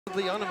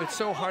On him, it's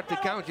so hard to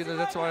count. You know,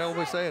 that's why I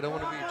always say I don't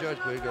want to be a judge,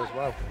 but he goes,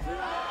 wow.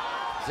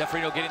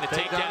 Zeferino getting the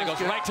takedown and goes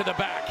right to the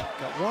back.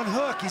 Got one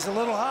hook. He's a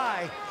little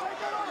high.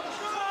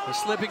 He's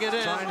slipping it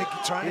in.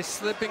 He's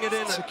slipping it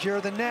in.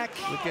 Secure the neck.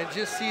 We can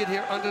just see it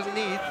here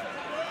underneath,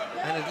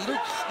 and it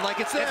looks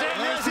like it's there.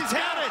 Is it?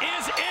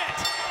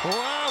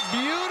 Wow,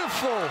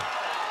 beautiful.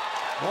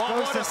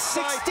 Goes to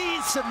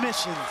 16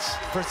 submissions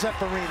for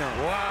Zeferino.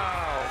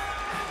 Wow.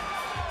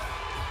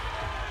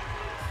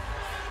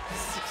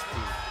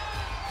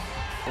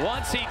 16.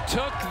 Once he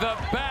took the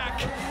back,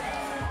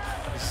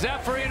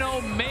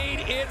 Zeferino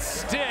made it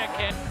stick,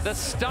 and the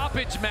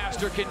stoppage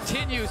master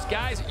continues,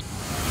 guys.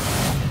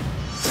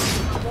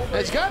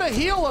 He's got a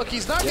heel hook.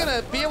 He's not going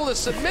to be able to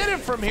submit him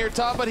from here,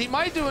 Todd, but he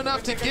might do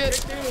enough to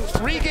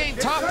regain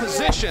top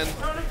position.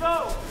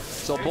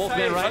 So both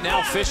men right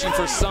now fishing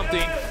for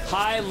something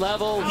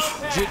high-level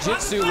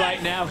jiu-jitsu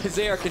right now as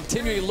they are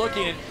continually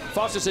looking. And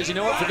Foster says, you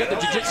know what, forget the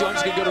jiu-jitsu, I'm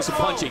just going to go to some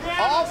punching.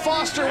 All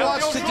Foster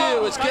wants to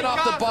do is get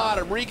off the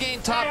bottom,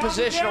 regain top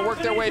position, and work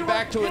their way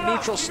back to a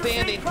neutral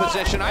standing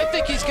position. I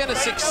think he's going to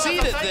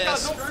succeed at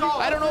this.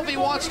 I don't know if he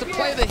wants to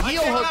play the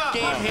heel hook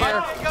game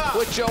here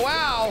with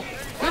João.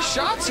 Good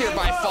shots here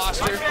by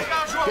Foster.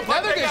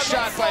 Another good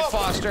shot by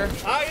Foster.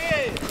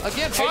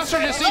 Again, Foster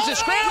just needs to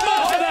scramble.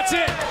 Oh, that's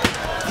it.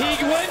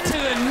 He went to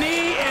the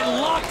knee and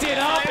locked it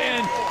up,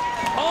 and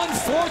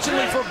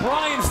unfortunately for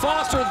Brian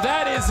Foster,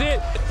 that is it.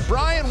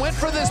 Brian went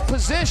for this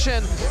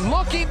position,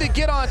 looking to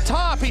get on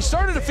top. He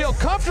started to feel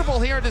comfortable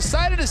here and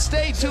decided to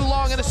stay too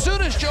long, and as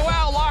soon as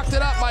João locked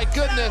it up, my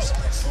goodness,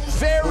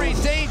 very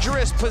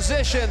dangerous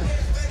position.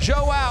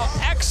 João,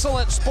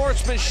 excellent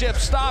sportsmanship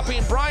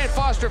stopping. Brian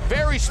Foster,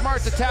 very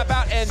smart to tap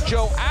out. And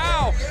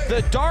João,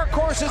 the dark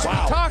horses we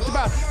talked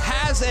about,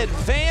 has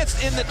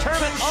advanced in the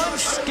tournament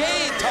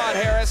unscathed, Todd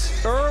Harris.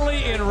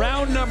 Early in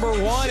round number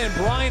 1, and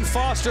Brian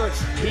Foster,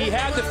 he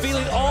had the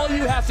feeling all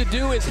you have to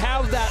do is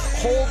have that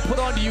hold put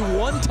onto you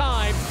one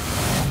time.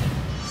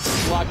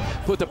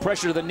 Put the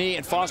pressure to the knee,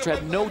 and Foster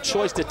had no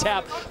choice to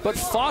tap. But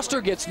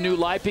Foster gets new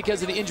life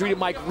because of the injury to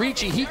Mike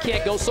Ricci. He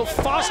can't go, so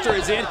Foster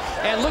is in.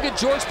 And look at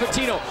George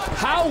Patino.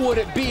 How would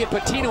it be if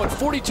Patino at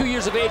 42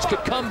 years of age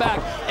could come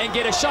back and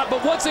get a shot?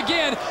 But once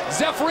again,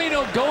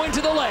 Zeferino going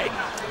to the leg.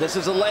 This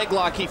is a leg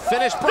lock. He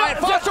finished Brian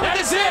Foster with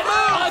this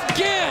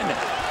again.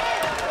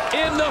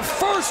 In the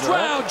first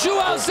round,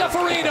 João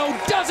Zeferino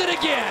does it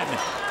again.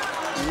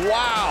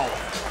 Wow.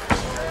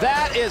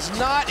 That is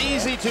not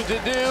easy to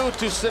do.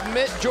 To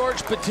submit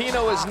George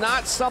Patino is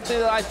not something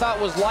that I thought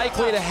was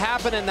likely to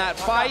happen in that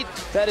fight.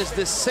 That is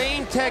the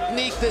same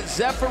technique that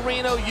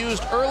Zeferino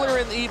used earlier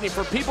in the evening.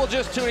 For people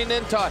just tuning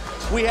in, Todd,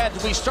 we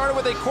started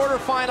with a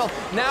quarterfinal.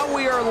 Now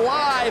we are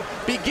live,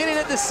 beginning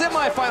at the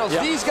semifinals.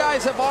 Yep. These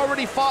guys have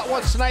already fought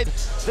once tonight.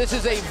 This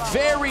is a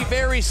very,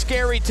 very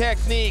scary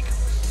technique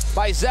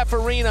by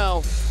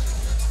Zeferino.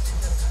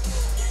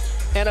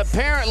 And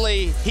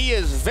apparently, he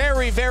is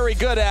very, very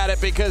good at it,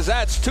 because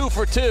that's 2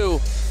 for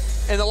 2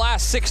 in the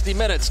last 60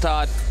 minutes,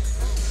 Todd.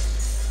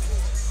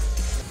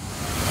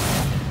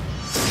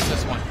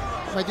 This one.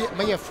 My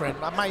dear friend,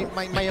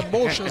 my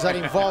emotions are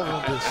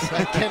involved in this.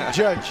 I can't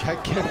judge. I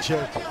can't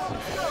judge.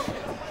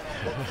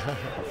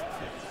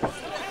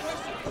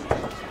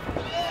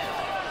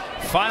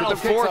 Final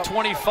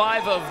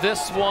 4:25 of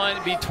this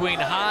one between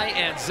High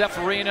and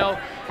Zeferino.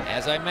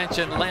 As I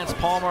mentioned, Lance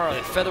Palmer,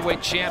 a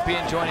featherweight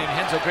champion, joining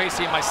Renzo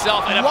Gracie and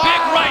myself, and a big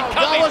right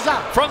coming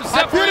from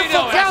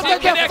Zeferino. As he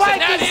connects,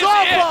 and that is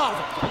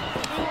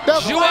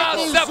it.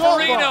 João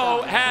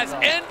Zeferino has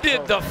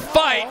ended the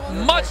fight,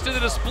 much to the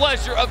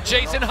displeasure of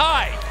Jason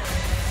High.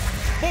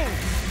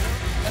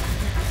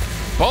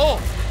 Boom.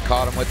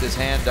 Caught him with his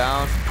hand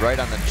down, right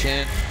on the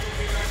chin.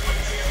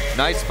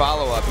 Nice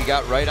follow-up. He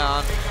got right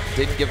on.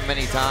 Didn't give him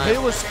any time. He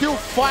was still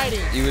fighting.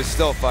 He was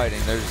still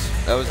fighting.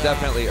 That was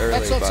definitely early.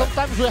 That's what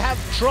sometimes we have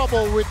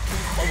trouble with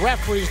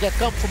referees that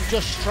come from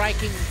just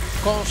striking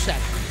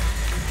concept.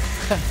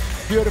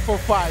 Beautiful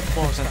fight,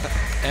 Monster.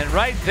 And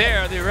right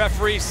there, the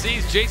referee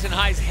sees Jason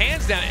High's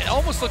hands down. It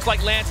almost looks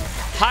like Lance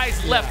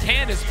High's left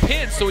hand is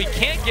pinned, so he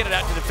can't get it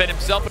out to defend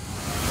himself.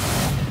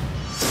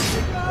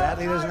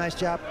 Bradley does a nice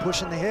job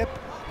pushing the hip,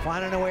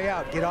 finding a way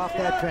out, get off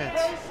that fence.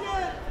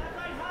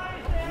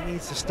 He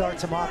needs to start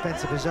some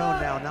offense of his own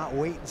now, not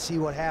wait and see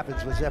what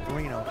happens with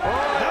Zeferino.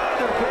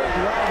 Another big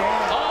right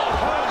hand.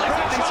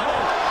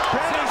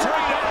 Bradley's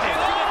hurt.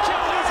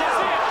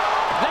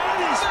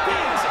 That is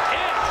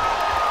it.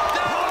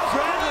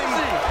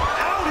 Bradley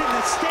out in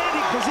the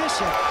standing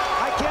position.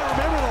 I can't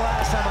remember the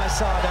last time I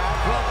saw that.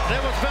 Well,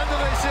 there was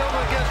Vanderlei Silva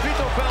against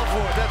Vitor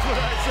Belfort. That's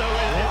what I saw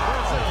in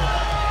person.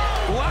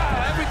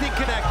 Wow, everything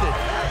connected.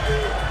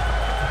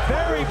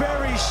 Very,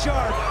 very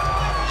sharp.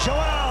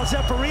 João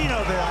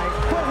Zeferino there.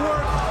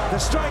 Footwork, the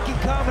striking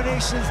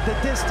combinations, the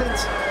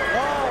distance,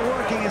 all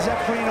working in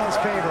Zeferino's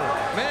favor.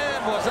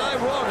 Man, was I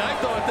wrong. I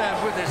thought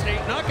that with his 8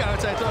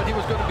 knockouts, I thought he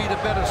was going to be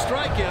the better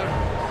striker.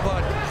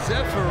 But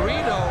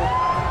Zeferino,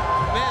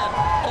 man,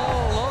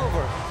 all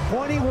over.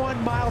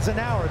 21 miles an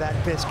hour that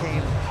fist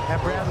came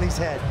at Bradley's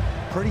head.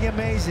 Pretty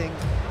amazing.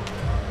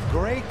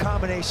 Great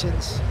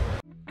combinations.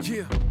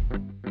 Yeah.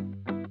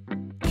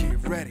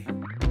 Get ready.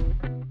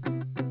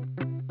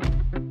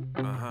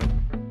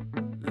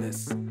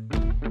 Listen.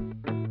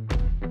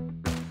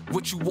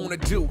 What you wanna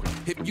do?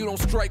 If you don't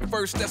strike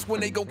first, that's when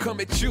they gon' come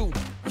at you.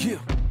 Yeah.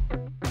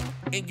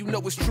 And you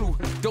know it's true.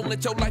 Don't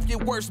let your life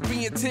get worse.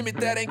 Being timid,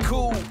 that ain't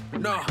cool.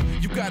 Nah,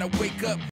 you gotta wake up.